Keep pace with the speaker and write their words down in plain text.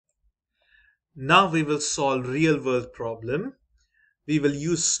Now we will solve real world problem. We will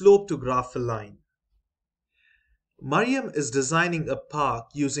use slope to graph a line. Mariam is designing a park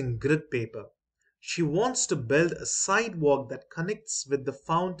using grid paper. She wants to build a sidewalk that connects with the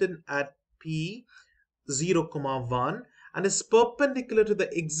fountain at P 0, 1 and is perpendicular to the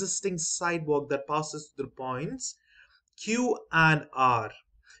existing sidewalk that passes through points Q and R.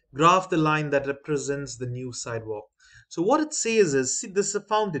 Graph the line that represents the new sidewalk. So what it says is, see, this is a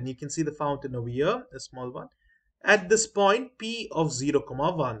fountain. You can see the fountain over here, a small one, at this point P of 0,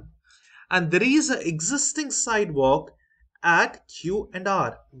 1. And there is an existing sidewalk at Q and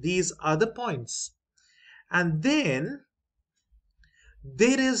R. These are the points. And then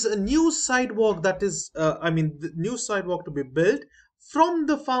there is a new sidewalk that is, the new sidewalk to be built from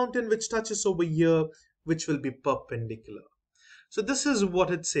the fountain which touches over here, which will be perpendicular. So this is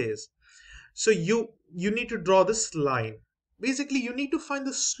what it says. So you need to draw this line. Basically, you need to find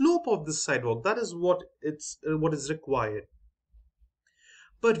the slope of this sidewalk. That is what is required.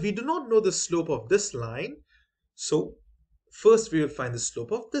 But we do not know the slope of this line. So first we will find the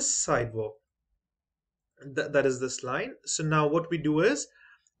slope of this sidewalk. That is this line. So now what we do is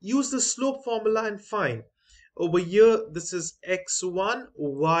use the slope formula and find. Over here, this is x1,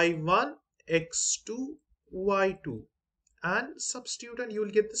 y1, x2, y2. And substitute and you will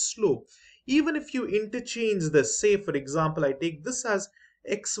get the slope. Even if you interchange this, say for example, I take this as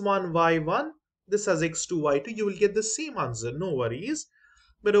x1, y1, this as x2, y2, you will get the same answer, no worries.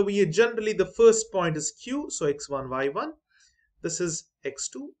 But over here, generally the first point is q, so x1, y1. This is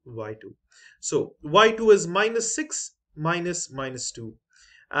x2, y2. So y2 is minus 6 minus 2.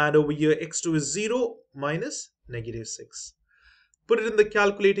 And over here x2 is 0 minus negative 6. Put it in the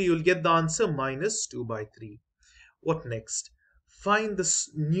calculator, you'll get the answer minus 2 by 3. What next? Find the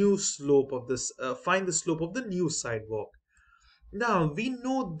new slope of this. Find the slope of the new sidewalk. Now we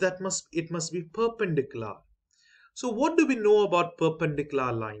know that it must be perpendicular. So what do we know about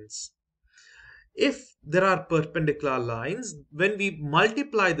perpendicular lines? If there are perpendicular lines, when we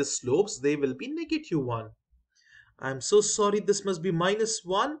multiply the slopes, they will be -1. I'm so sorry, this must be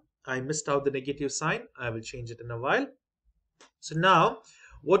 -1. I missed out the negative sign. I will change it in a while. So now,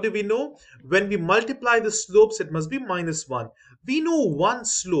 what do we know? When we multiply the slopes, it must be -1. We know one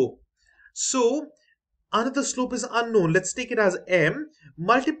slope. So another slope is unknown. Let's take it as m.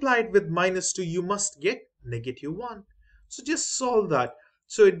 Multiply it with -2, you must get -1. So just solve that.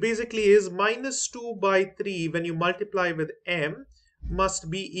 So it basically is -2 by 3 when you multiply with m must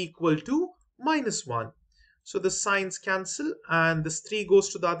be equal to -1. So the signs cancel and this 3 goes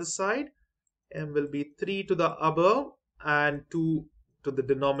to the other side. M will be 3 to the above and 2 to the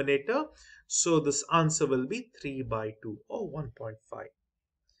denominator. So this answer will be 3 by 2 or 1.5.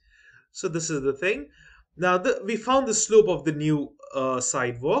 So this is the thing. Now we found the slope of the new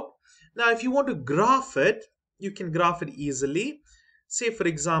sidewalk. Now if you want to graph it, you can graph it easily. Say for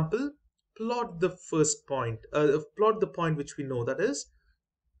example, plot the first point, plot the point which we know, that is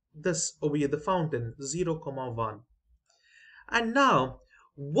this over here, the fountain 0, 1. And now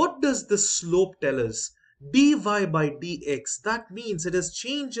what does the slope tell us? Dy by dx. That means it has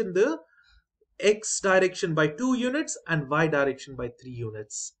changed in the x direction by 2 units and y direction by 3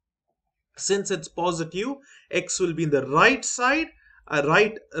 units. Since it's positive, x will be in the right side,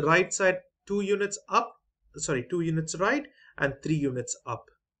 right side 2 units up, sorry, 2 units right and 3 units up.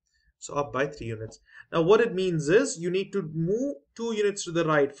 So up by 3 units. Now what it means is you need to move 2 units to the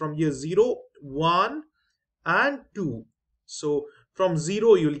right from here 0, 1 and 2. So from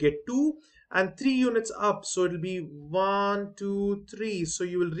 0 you'll get 2 and 3 units up. So it'll be 1, 2, 3. So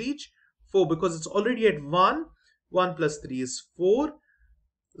you will reach 4 because it's already at 1. 1 plus 3 is 4.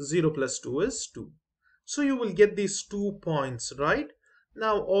 0 plus 2 is 2. So you will get these 2 points, right?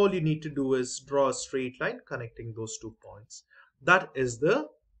 Now all you need to do is draw a straight line connecting those 2 points. That is the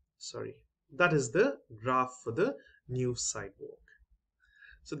graph for the new sidewalk.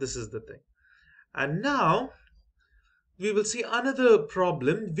 So this is the thing. And now we will see another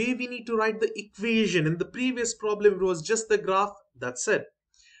problem where we need to write the equation. In the previous problem it was just the graph, that's it.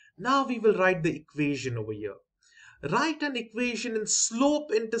 Now we will write the equation over here. Write an equation in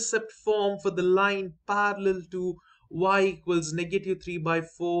slope-intercept form for the line parallel to y equals -3 by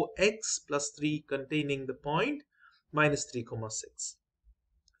 4 x plus 3 containing the point -3, 6.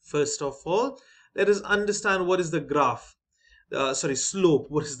 First of all, let us understand what is the graph. Slope.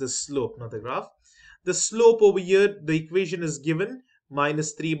 What is the slope, not the graph? The slope over here, the equation is given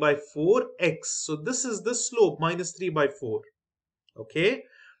 -3 by 4 x. So this is the slope, -3 by 4. Okay.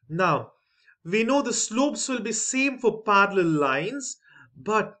 Now, we know the slopes will be same for parallel lines,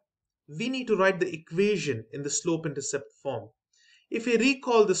 but we need to write the equation in the slope-intercept form. If we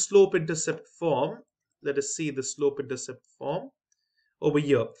recall the slope-intercept form, let us see the slope-intercept form over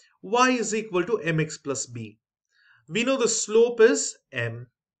here. Y is equal to mx plus b. We know the slope is m.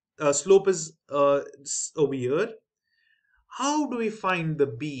 Slope is over here. How do we find the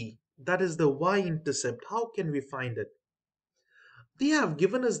b? That is the y-intercept. How can we find it? They have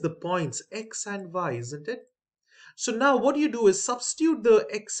given us the points x and y, isn't it? So now what you do is substitute the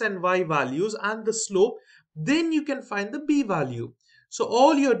x and y values and the slope, then you can find the b value. So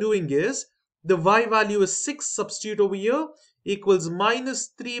all you're doing is the y value is 6, substitute over here, equals minus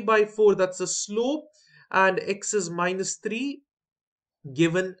 3 by 4, that's the slope, and x is minus 3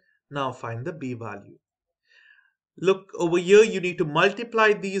 given. Now find the b value. Look over here, you need to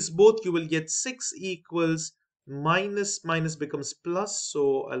multiply these both. You will get 6 equals minus, minus becomes plus.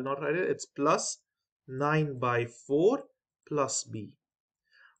 So I'll not write it. It's plus 9 by 4 plus b.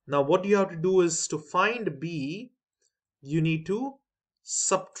 Now what you have to do is to find b, you need to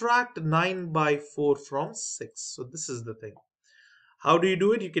subtract 9 by 4 from 6. So this is the thing. How do you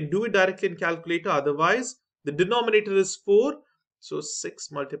do it? You can do it directly in calculator. Otherwise, the denominator is 4. So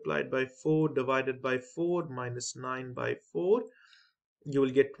 6 multiplied by 4 divided by 4 minus 9 by 4. You will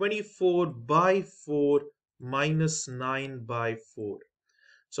get 24 by 4 minus 9 by 4.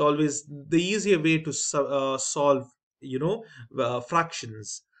 So always the easier way to solve,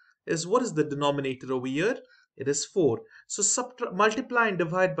 fractions is, what is the denominator over here? It is 4. So multiply and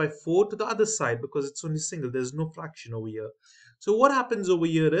divide by 4 to the other side because it's only single. There's no fraction over here. So what happens over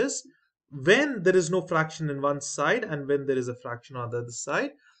here is, when there is no fraction in one side and when there is a fraction on the other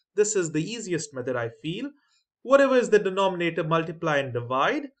side, this is the easiest method, I feel. Whatever is the denominator, multiply and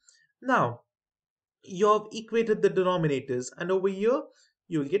divide. Now you have equated the denominators, and over here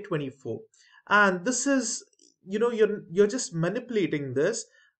you will get 24. And this is, you're just manipulating this.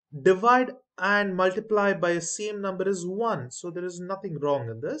 Divide and multiply by a same number is 1, so there is nothing wrong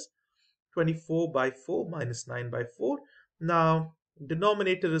in this. 24 by 4 minus 9 by 4. Now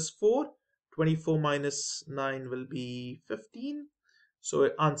denominator is 4. 24 minus 9 will be 15, so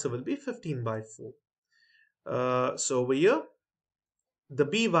answer will be 15 by 4. So over here the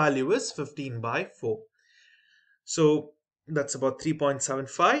b value is 15 by 4. So that's about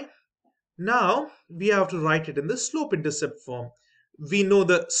 3.75. Now we have to write it in the slope-intercept form. We know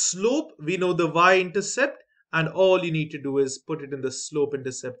the slope, we know the y-intercept, and all you need to do is put it in the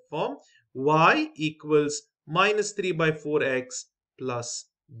slope-intercept form. Y equals minus 3 by 4x plus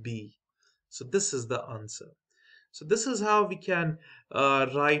b. So this is the answer. So this is how we can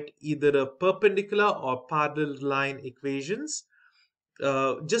write either a perpendicular or parallel line equations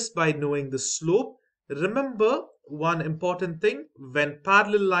just by knowing the slope. Remember one important thing: when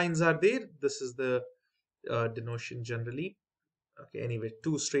parallel lines are there, this is the denotation generally. Okay, anyway,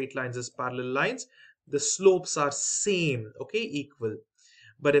 two straight lines is parallel lines. The slopes are same, okay, equal.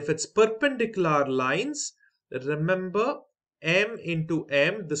 But if it's perpendicular lines, remember m into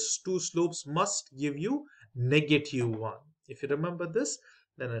m, the two slopes must give you -1. If you remember this,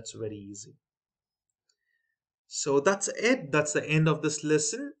 then it's very easy. So that's it. That's the end of this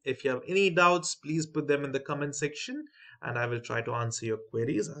lesson. If you have any doubts, please put them in the comment section and I will try to answer your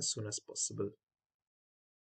queries as soon as possible.